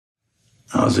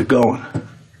How's it going?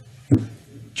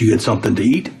 Did you get something to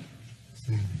eat?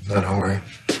 Not hungry.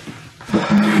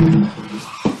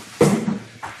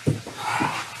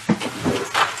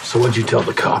 So what'd you tell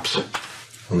the cops?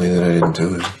 Only that I didn't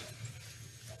do it.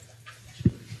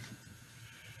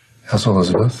 How's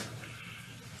Elizabeth?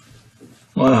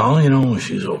 Well, you know,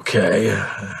 she's okay.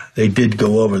 They did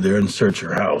go over there and search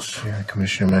her house. Yeah, the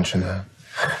commissioner mentioned that.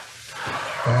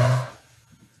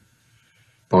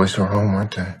 Boys were home,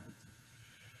 weren't they?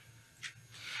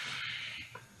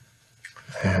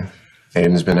 And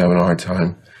Aiden's been having a hard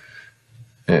time.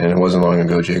 And it wasn't long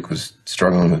ago Jake was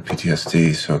struggling with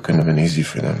PTSD, so it couldn't have been easy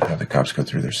for them to have the cops go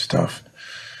through their stuff.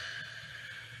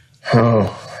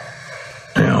 Oh.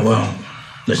 Yeah, well,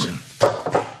 listen.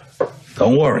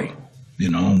 Don't worry. You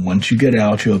know, once you get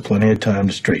out, you'll have plenty of time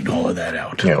to straighten all of that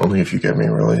out. Yeah, only if you get me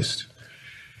released.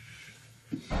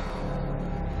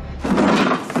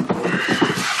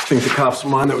 Think the cops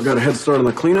mind that we got a head start on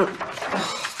the cleanup?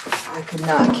 I could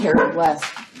not care less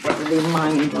whether they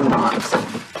mind or not.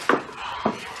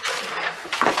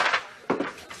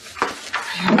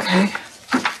 Are you okay?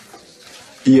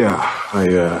 Yeah,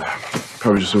 I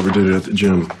probably just overdid it at the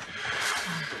gym.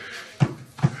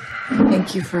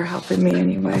 Thank you for helping me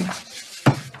anyway.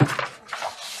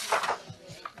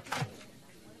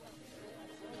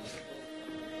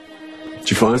 Did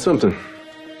you find something?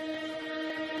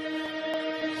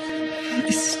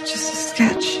 It's just a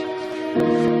sketch.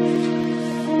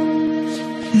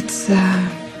 It's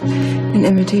an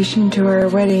invitation to our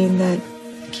wedding that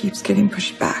keeps getting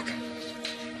pushed back.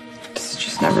 It's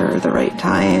just never the right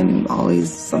time,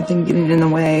 always something getting in the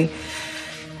way.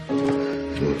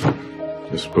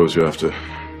 I suppose you have to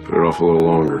put it off a little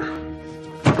longer.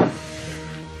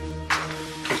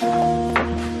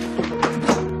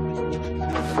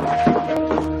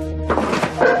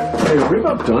 Hey, are we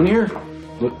about done here?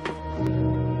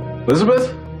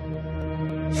 Elizabeth?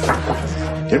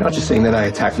 They're not just saying that I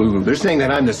attacked Lulu. They're saying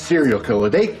that I'm the serial killer.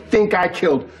 They think I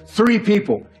killed 3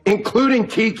 people, including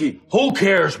Kiki. Who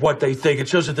cares what they think? It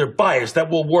shows that they're biased. That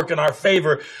will work in our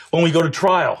favor when we go to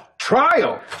trial.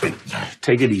 Trial?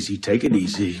 Take it easy. Take it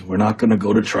easy. We're not going to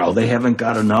go to trial. They haven't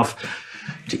got enough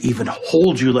to even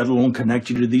hold you, let alone connect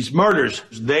you to these murders.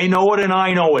 They know it and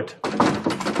I know it.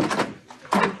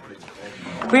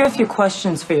 We have a few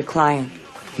questions for your client.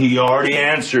 He already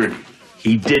answered.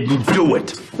 He didn't do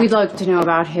it. We'd like to know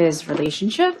about his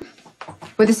relationship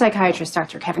with the psychiatrist,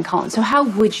 Dr. Kevin Collins. So how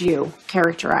would you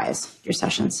characterize your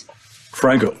sessions?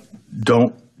 Franco,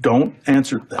 don't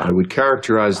answer that. I would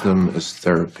characterize them as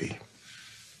therapy.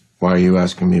 Why are you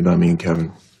asking me about me and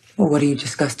Kevin? Well, what do you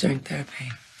discuss during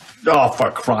therapy? Oh,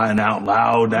 for crying out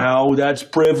loud now. That's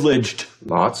privileged.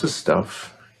 Lots of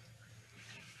stuff.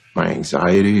 My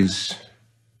anxieties,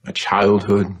 my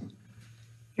childhood.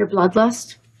 Your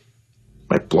bloodlust?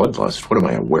 My bloodlust? What am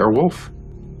I, a werewolf?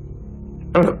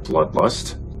 I don't have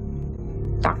bloodlust.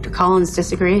 Dr. Collins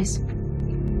disagrees.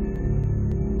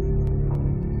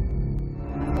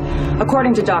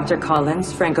 According to Dr.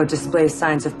 Collins, Franco displays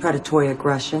signs of predatory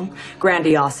aggression,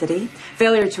 grandiosity,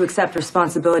 failure to accept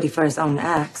responsibility for his own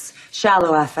acts,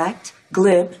 shallow affect,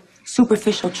 glib,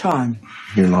 superficial charm.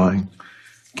 You're lying.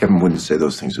 Kevin wouldn't say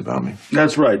those things about me.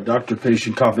 That's right,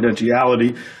 doctor-patient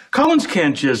confidentiality. Collins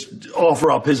can't just offer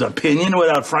up his opinion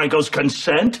without Franco's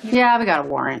consent. Yeah, we got a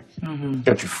warrant.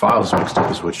 Got your files mixed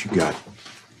up is what you got.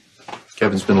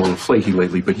 Kevin's been a little flaky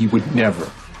lately, but he would never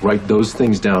write those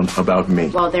things down about me.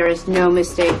 Well, there is no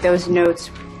mistake. Those notes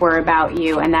were about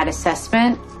you, and that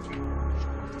assessment,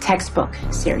 textbook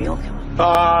serial killer.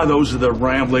 Ah, those are the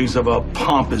ramblings of a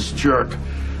pompous jerk.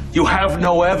 You have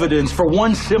no evidence for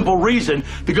one simple reason,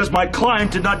 because my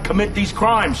client did not commit these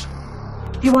crimes.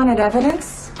 You wanted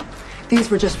evidence? These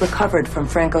were just recovered from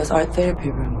Franco's art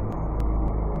therapy room.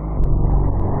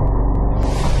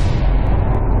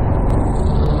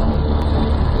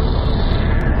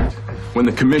 When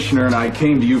the commissioner and I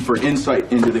came to you for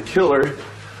insight into the killer,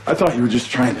 I thought you were just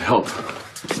trying to help.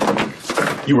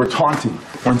 You were taunting,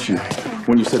 weren't you,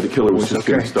 when you said the killer was just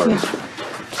getting started?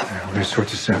 Yeah, we're gonna sort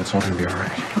this out. It's all gonna be all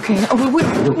right. Okay. Oh,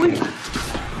 wait.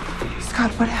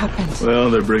 Scott, what happened? Well,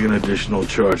 they're bringing additional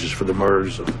charges for the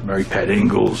murders of Mary Pat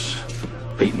Ingalls,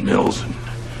 Peyton Mills, and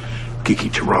Kiki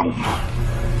Jerome.